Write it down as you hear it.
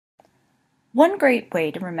One great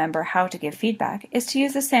way to remember how to give feedback is to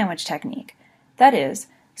use the sandwich technique. That is,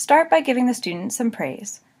 start by giving the student some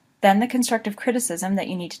praise, then the constructive criticism that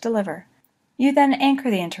you need to deliver. You then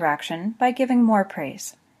anchor the interaction by giving more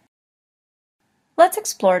praise. Let's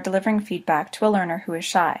explore delivering feedback to a learner who is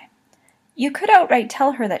shy. You could outright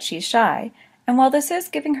tell her that she's shy, and while this is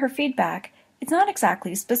giving her feedback, it's not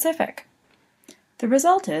exactly specific. The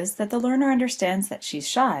result is that the learner understands that she's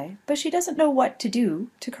shy, but she doesn't know what to do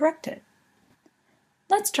to correct it.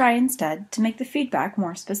 Let's try instead to make the feedback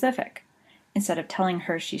more specific. Instead of telling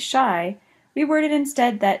her she's shy, we word it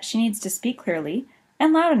instead that she needs to speak clearly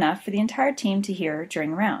and loud enough for the entire team to hear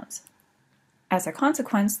during rounds. As a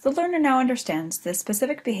consequence, the learner now understands the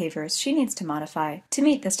specific behaviors she needs to modify to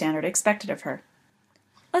meet the standard expected of her.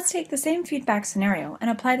 Let's take the same feedback scenario and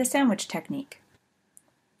apply the sandwich technique.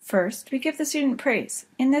 First, we give the student praise,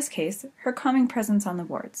 in this case, her calming presence on the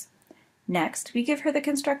wards. Next, we give her the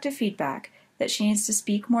constructive feedback that she needs to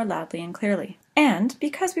speak more loudly and clearly. And,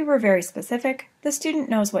 because we were very specific, the student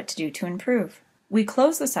knows what to do to improve. We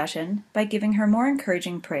close the session by giving her more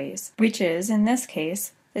encouraging praise, which is, in this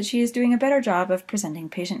case, that she is doing a better job of presenting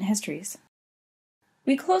patient histories.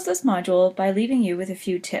 We close this module by leaving you with a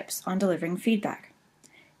few tips on delivering feedback.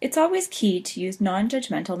 It's always key to use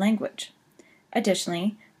non-judgmental language.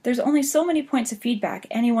 Additionally, there's only so many points of feedback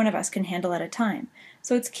any one of us can handle at a time,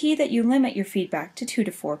 so it's key that you limit your feedback to 2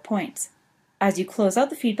 to 4 points. As you close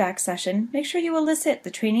out the feedback session, make sure you elicit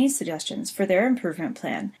the trainees' suggestions for their improvement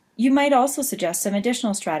plan. You might also suggest some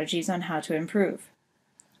additional strategies on how to improve.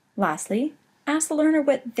 Lastly, ask the learner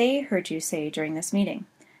what they heard you say during this meeting.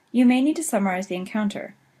 You may need to summarize the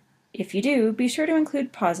encounter. If you do, be sure to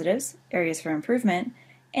include positives, areas for improvement,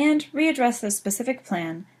 and readdress the specific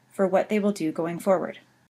plan for what they will do going forward.